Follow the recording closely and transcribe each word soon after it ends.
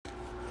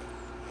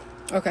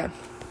Okay.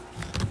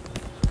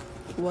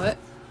 What?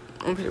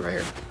 I'm gonna put it right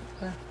here.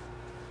 Okay.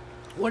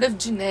 What if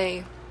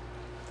Janae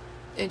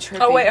and Trippy...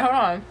 Oh, wait, hold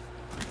on.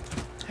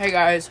 Hey,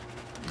 guys.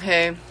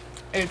 Hey.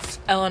 It's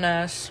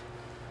LNS.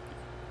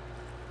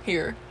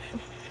 Here.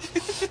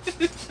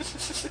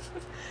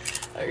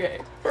 Okay.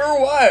 For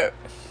what?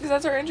 Because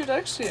that's our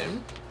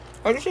introduction.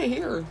 Why did you say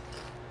here?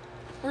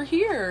 We're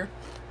here.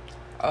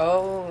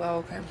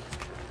 Oh, okay.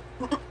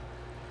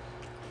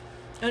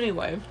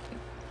 Anyway.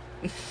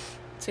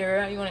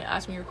 Sarah, you want to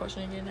ask me your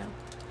question again now?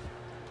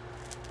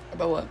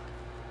 About what?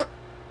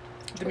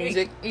 The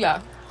music?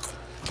 Yeah.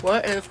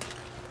 What if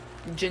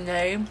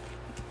Janae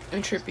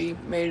and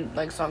Trippy made,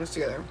 like, songs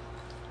together?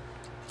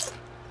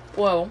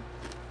 Well,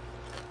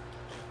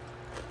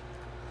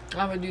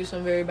 I would do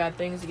some very bad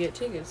things to get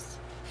tickets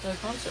to the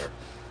concert.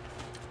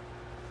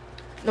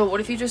 No,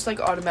 what if you just, like,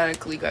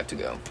 automatically got to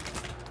go?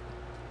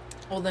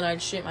 Well, then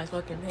I'd shit my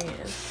fucking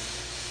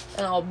pants.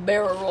 And I'll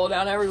barrel roll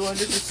down everyone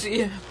just to see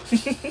him.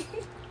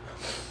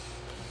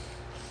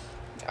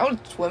 I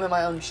would swim in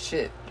my own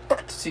shit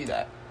to see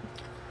that.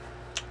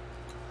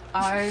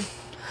 I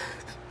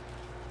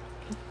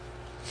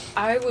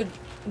would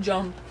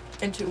jump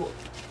into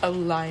a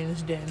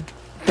lion's den.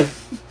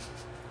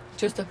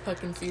 Just to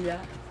fucking see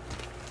that.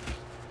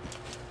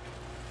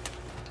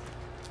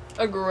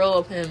 A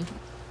gorilla pin.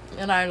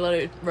 And I'd let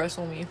it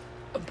wrestle me.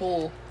 A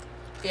bull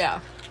Yeah.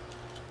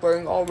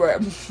 wearing all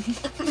red.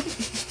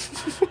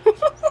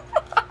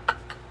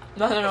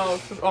 No,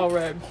 it's just all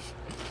red.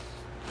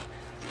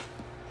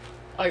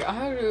 Like, I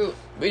had to...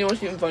 But you know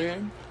what's even funnier?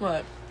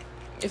 What?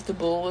 If the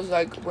bull was,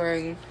 like,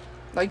 wearing,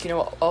 like, you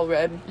know, all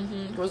red,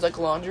 Mm-hmm. it was, like,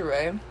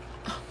 lingerie,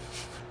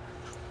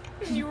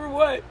 You were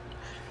what?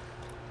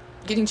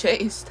 getting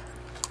chased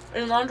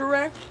In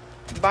lingerie?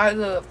 by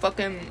the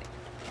fucking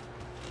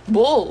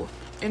bull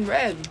in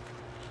red.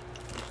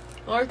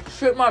 I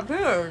shit my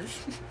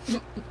pants.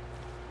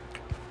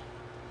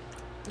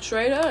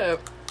 Straight up.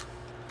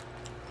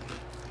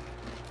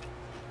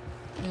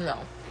 No.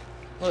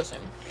 Listen.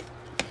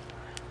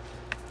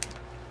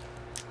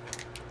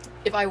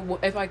 If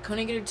I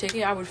couldn't get a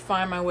ticket, I would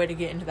find my way to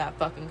get into that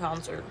fucking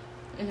concert.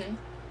 Mm-hmm.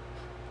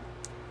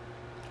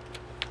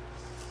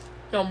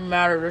 No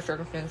matter the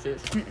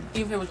circumstances.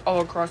 Even if it was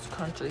all across the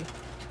country.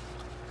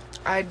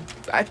 I'd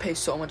pay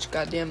so much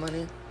goddamn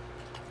money.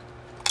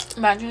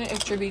 Imagine if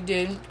Trippy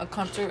did a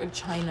concert in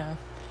China.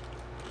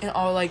 And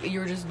all, like,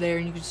 you were just there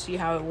and you could see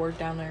how it worked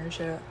down there and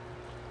shit.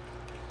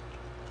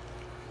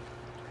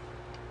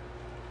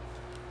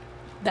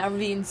 That would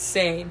be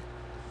insane.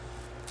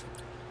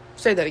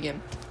 Say that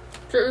again.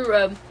 Trippy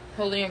Red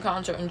holding a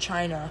concert in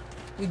China.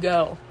 We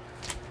go.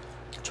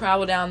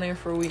 Travel down there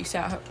for weeks.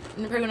 Out.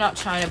 Probably not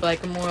China, but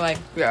like a more like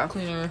Yeah.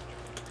 cleaner.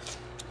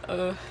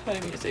 I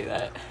didn't mean to say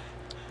that.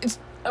 It's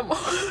I'm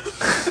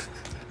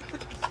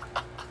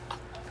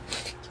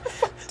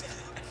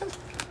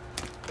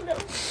no,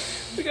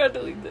 we gotta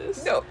delete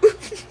this. no.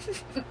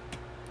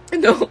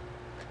 No.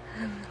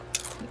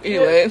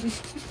 Anyway.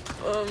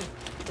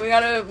 We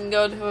gotta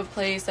go to a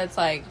place that's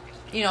like,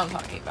 you know what I'm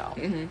talking about.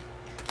 Mm-hmm.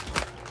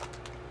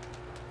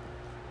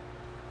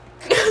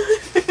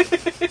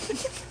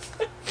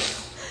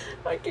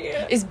 I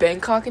can't. Is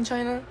Bangkok in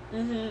China?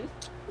 Mm-hmm.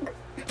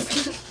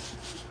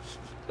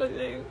 I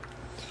think.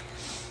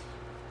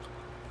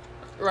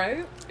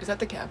 Right? Is that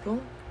the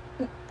capital?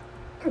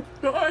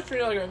 No, I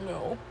feel like I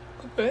know.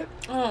 What?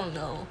 I don't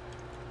know.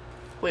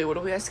 Wait, what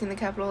are we asking the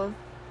capital of?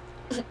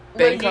 Like,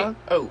 Bangkok?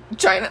 Oh,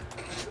 China.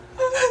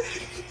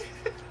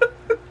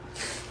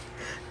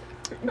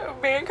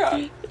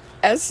 Bangkok.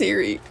 Ask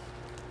Siri.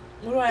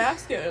 What do I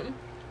ask him?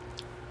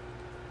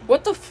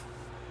 What the f...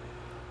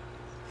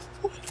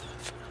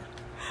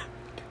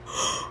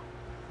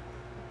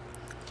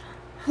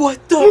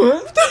 What the?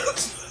 What?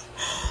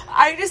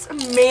 I just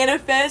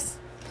manifest.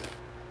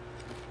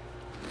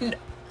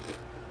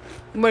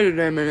 Wait a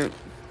damn minute.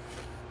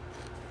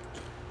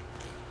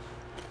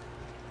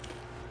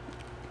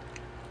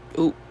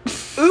 Ooh.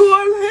 Ooh,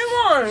 I'm him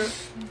on.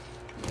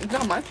 It's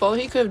not my fault.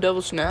 He could have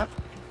double snapped.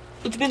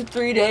 It's been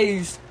 3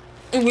 days,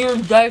 and we were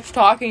just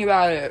talking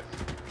about it.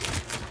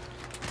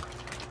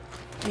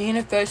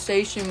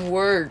 Manifestation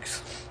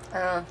works.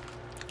 I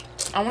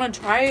want to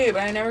try it,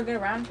 but I never get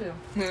around to.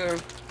 Yeah.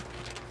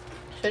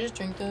 Should I just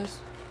drink this?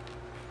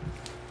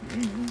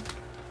 Mm-hmm.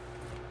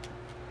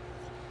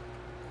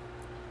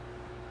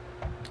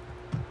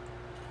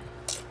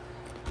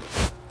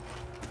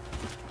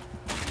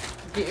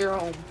 Get your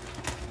own.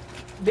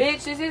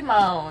 Bitch, this is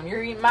my own.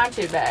 You're eating my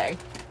chip bag.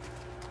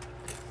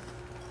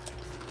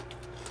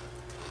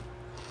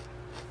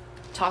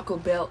 Taco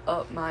Bell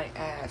up my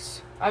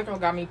ass. That's what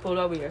got me pulled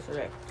over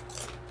yesterday.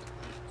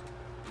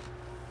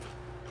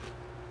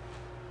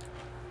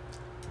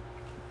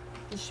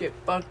 This shit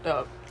fucked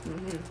up.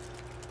 Mm-hmm.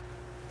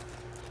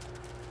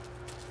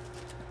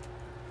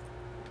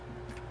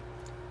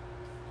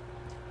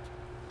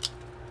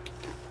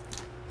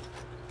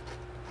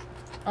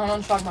 I don't know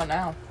what to talk about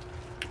now.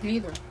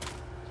 Neither.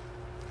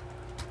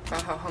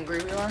 About how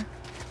hungry we are?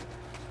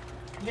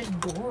 I'm just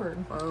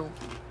bored. Oh.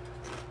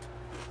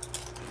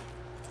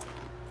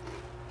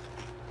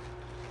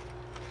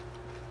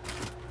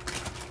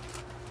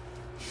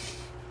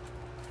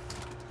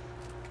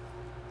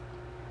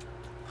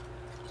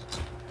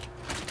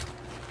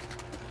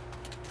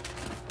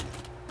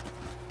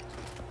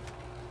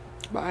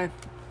 Bye.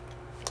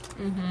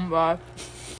 Bye.